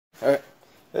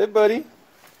Hey, buddy.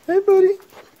 Hey, buddy.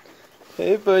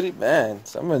 Hey, buddy. Man,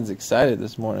 someone's excited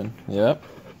this morning. Yep.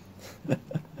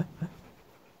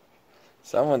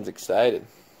 Someone's excited.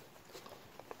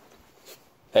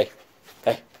 Hey.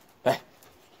 Hey. Hey.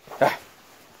 Ah.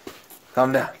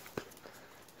 Calm down.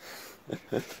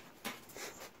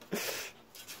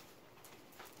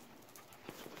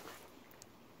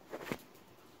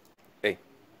 Hey.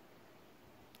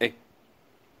 Hey.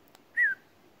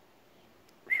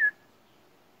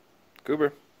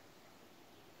 Cooper.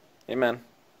 Hey, man.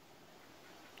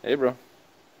 Hey, bro.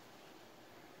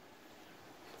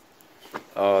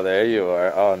 Oh, there you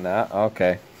are. Oh, no.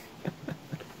 Okay.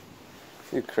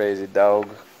 You crazy dog.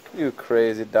 You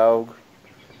crazy dog.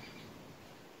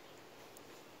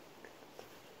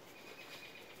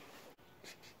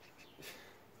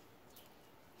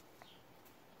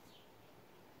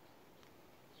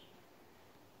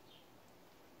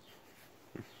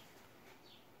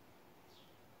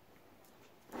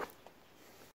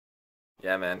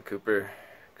 Yeah, man, Cooper's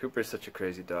such a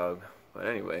crazy dog. But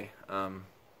anyway, about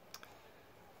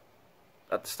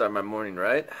to start my morning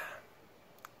ride.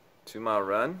 2-mile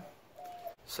run.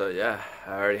 So yeah,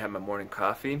 I already had my morning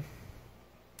coffee.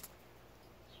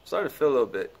 Starting to feel a little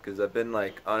bit because I've been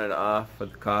like on and off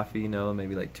with the coffee, you know,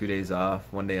 maybe like 2 days off,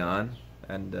 1 day on,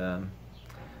 and I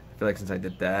feel like since I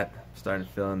did that, I'm starting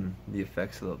to feel the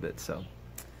effects a little bit. So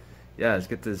yeah, let's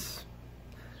get this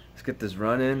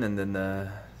running and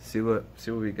then see what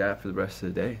we got for the rest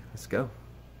of the day. Let's go.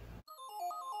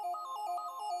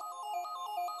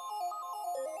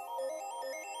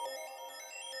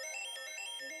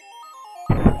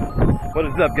 What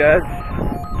is up, guys?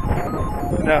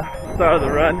 Now, start of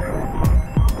the run.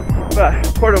 About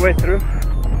a quarter way through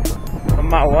on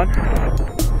mile 1.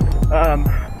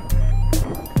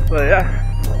 But yeah,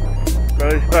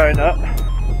 really starting up.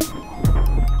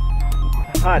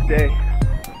 Hot day,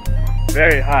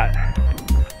 very hot,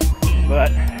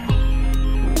 but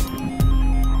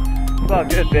it's all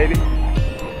good, baby.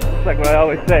 It's like what I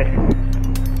always say,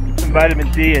 some vitamin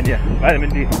D in you, vitamin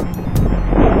D.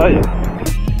 Oh yeah.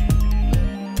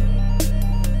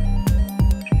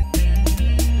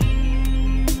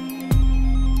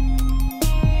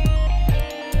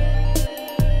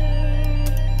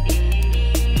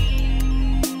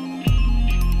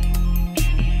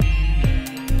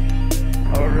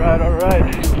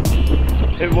 Alright,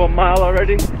 hit 1 mile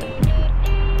already,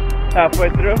 halfway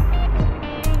through.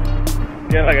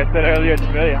 Again, like I said earlier, it's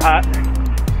really hot,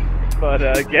 but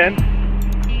again,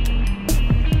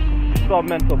 it's all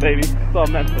mental, baby, it's all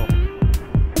mental.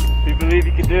 If you believe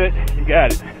you can do it, you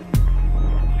got it.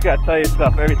 You gotta tell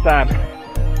yourself every time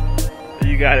that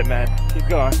you got it, man. Keep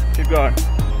going, keep going.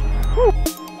 Woo.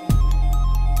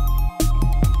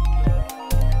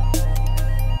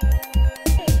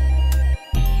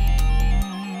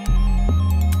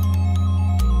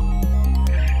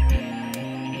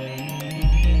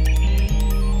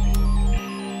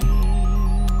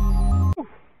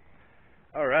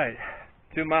 Alright,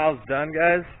 2 miles done,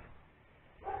 guys.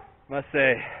 Must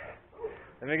say,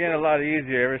 I've been getting a lot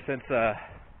easier ever since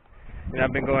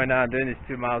I've been going out doing these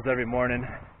 2 miles every morning.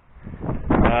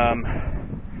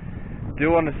 Do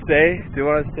want to stay,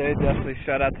 definitely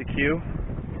shout out to Q.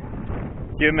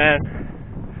 Q, man,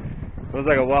 it was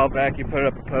like a while back you put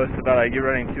up a post about like you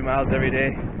running 2 miles every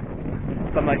day,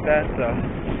 something like that, so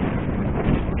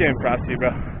just giving props to you,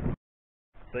 bro.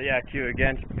 So yeah, Q,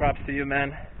 again, props to you,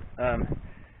 man.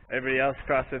 Everybody else,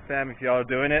 CrossFit fam, if y'all are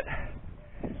doing it,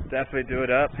 definitely do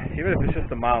it up, even if it's just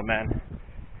a mile, man.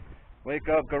 Wake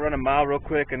up, go run a mile real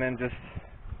quick, and then just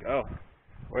go,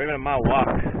 or even a mile walk.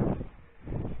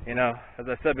 You know, as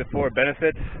I said before,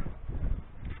 benefits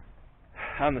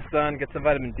on the sun, get some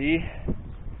vitamin D,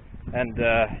 and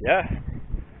yeah,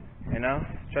 you know,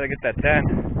 try to get that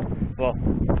tan. Well,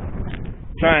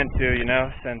 trying to, you know,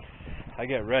 since I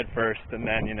get red first, and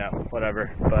then, you know,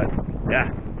 whatever, but yeah.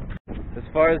 As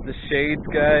far as the shades,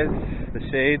 guys,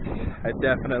 I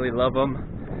definitely love them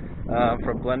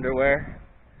from Blenderwear.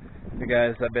 You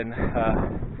guys have been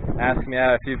asking me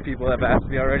out. A few people have asked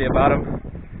me already about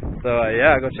them. So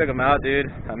yeah, go check them out,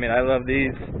 dude. I mean, I love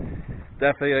these.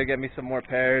 Definitely gonna get me some more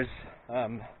pairs.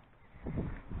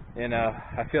 You know,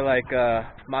 I feel like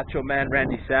Macho Man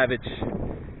Randy Savage.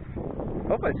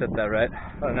 Hope I said that right.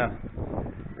 I don't know.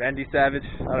 Randy Savage?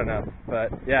 I don't know.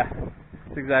 But yeah,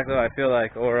 that's exactly what I feel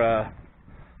like. Or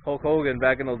Hulk Hogan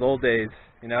back in those old days,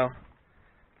 you know?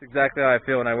 It's exactly how I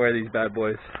feel when I wear these bad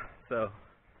boys. So,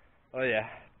 oh yeah.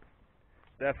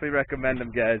 Definitely recommend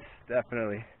them, guys.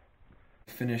 Definitely.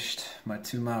 Finished my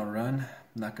 2-mile run.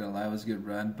 I'm not gonna lie, it was a good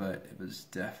run, but it was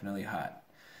definitely hot.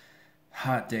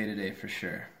 Hot day today for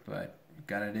sure. But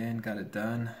got it in, got it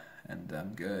done, and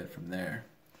I'm good from there.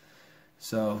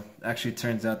 So actually it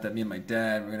turns out that me and my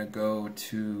dad, we're gonna go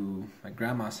to my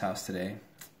grandma's house today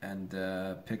and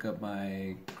pick up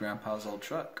my grandpa's old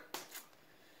truck.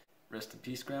 Rest in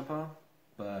peace, Grandpa.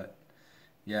 But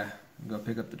yeah, I'm gonna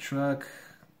pick up the truck.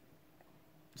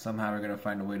 Somehow we're gonna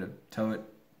find a way to tow it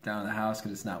down to the house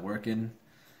because it's not working.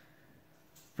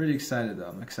 Pretty excited though.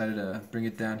 I'm excited to bring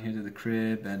it down here to the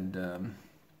crib and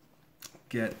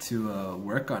get to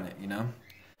work on it, you know?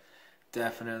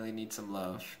 Definitely need some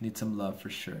love. Need some love for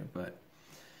sure, but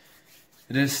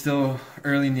it is still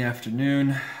early in the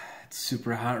afternoon. It's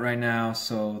super hot right now,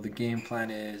 so the game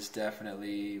plan is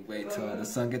definitely wait till the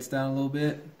sun gets down a little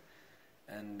bit,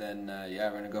 and then yeah,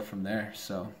 we're gonna go from there.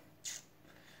 So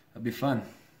it'll be fun.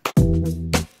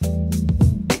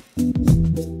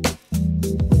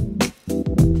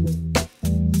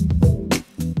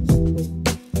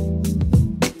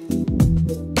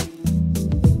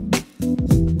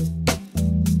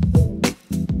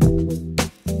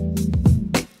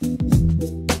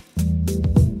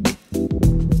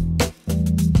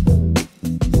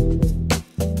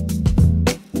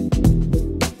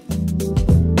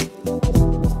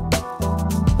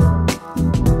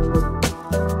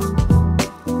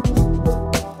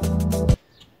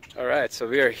 So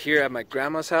we are here at my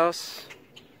grandma's house.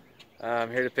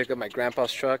 I'm here to pick up my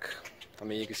grandpa's truck. I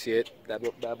mean, you can see it, that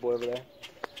bad boy over there.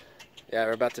 Yeah,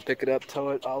 we're about to pick it up, tow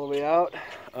it all the way out.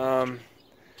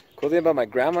 Cool thing about my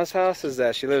grandma's house is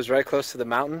that she lives right close to the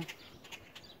mountain.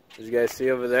 As you guys see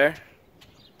over there.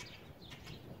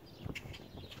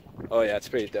 Oh yeah, it's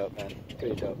pretty dope, man.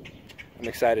 Pretty dope. I'm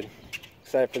excited.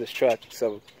 Excited for this truck,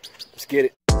 so let's get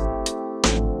it.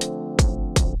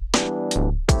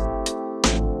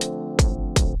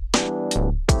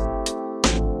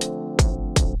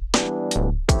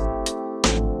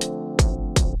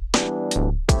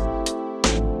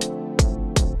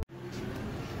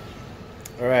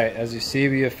 Alright, as you see,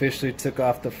 we officially took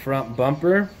off the front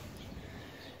bumper.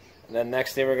 And then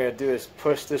next thing we're going to do is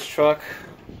push this truck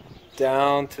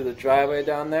down to the driveway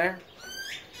down there.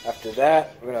 After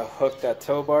that, we're going to hook that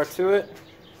tow bar to it.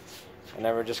 And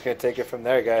then we're just going to take it from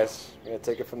there, guys. We're going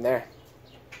to take it from there.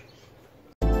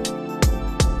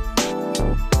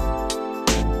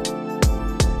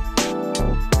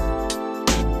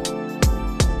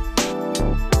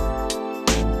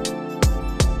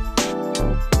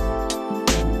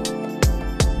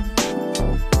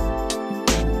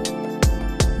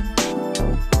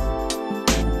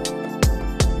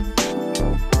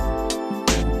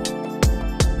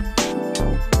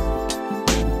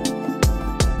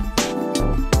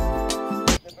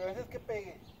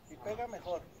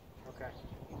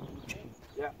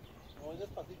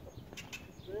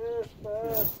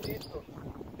 Despacito.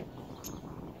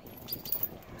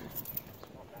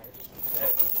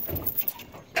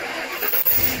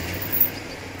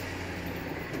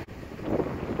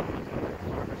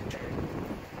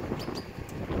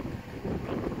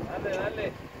 Dale,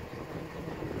 dale.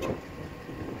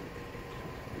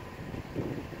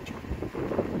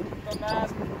 No más,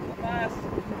 no más.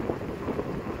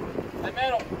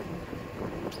 Primero.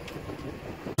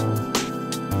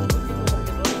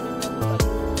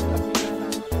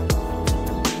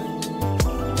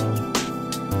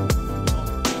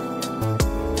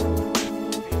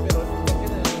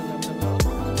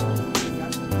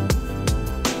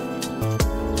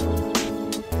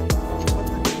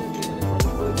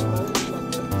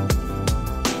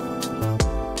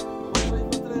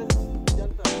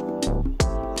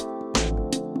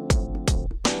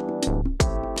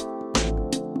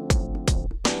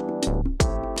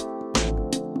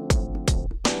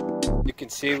 You can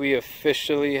see we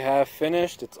officially have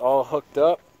finished. It's all hooked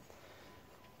up.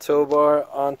 Tow bar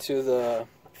onto the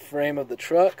frame of the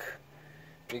truck.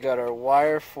 We got our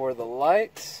wire for the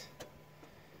lights.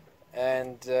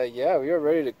 And yeah, we are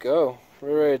ready to go.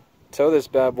 We're ready to tow this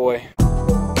bad boy.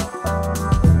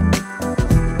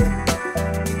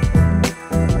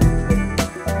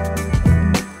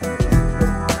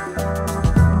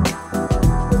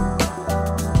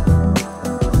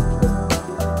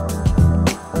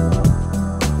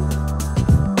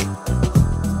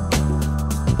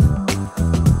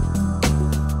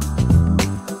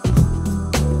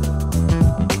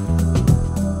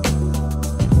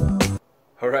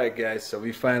 Alright guys, so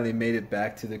we finally made it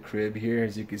back to the crib here,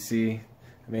 as you can see.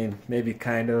 I mean, maybe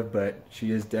kind of, but she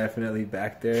is definitely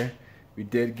back there. We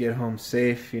did get home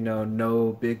safe, you know,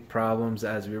 no big problems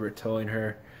as we were towing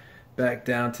her back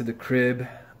down to the crib.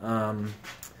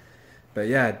 But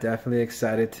yeah, definitely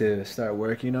excited to start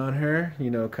working on her,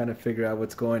 you know, kind of figure out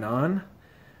what's going on.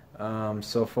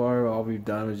 So far, all we've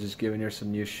done was just giving her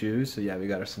some new shoes. So yeah, we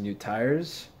got her some new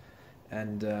tires.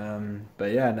 And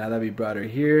but yeah, now that we brought her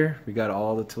here, we got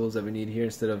all the tools that we need here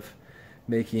instead of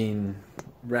making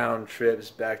round trips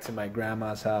back to my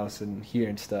grandma's house and here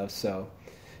and stuff. So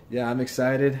yeah, I'm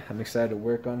excited to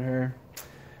work on her,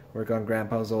 work on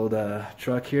grandpa's old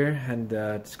truck here, and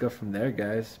just go from there,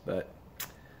 guys.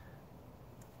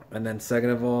 And then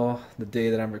second of all, the day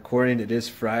that I'm recording, it is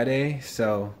Friday,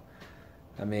 so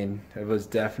I mean, it was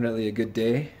definitely a good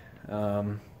day.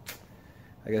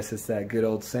 I guess it's that good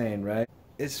old saying, right?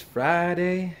 It's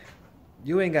Friday,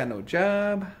 you ain't got no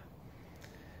job,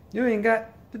 you ain't got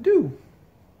to do.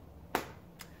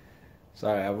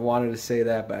 Sorry, I wanted to say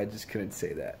that, but I just couldn't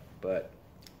say that. But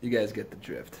you guys get the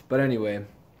drift. But anyway,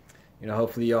 you know,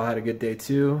 hopefully y'all had a good day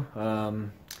too.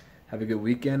 Have a good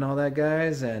weekend, all that,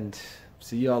 guys, and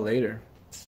see y'all later.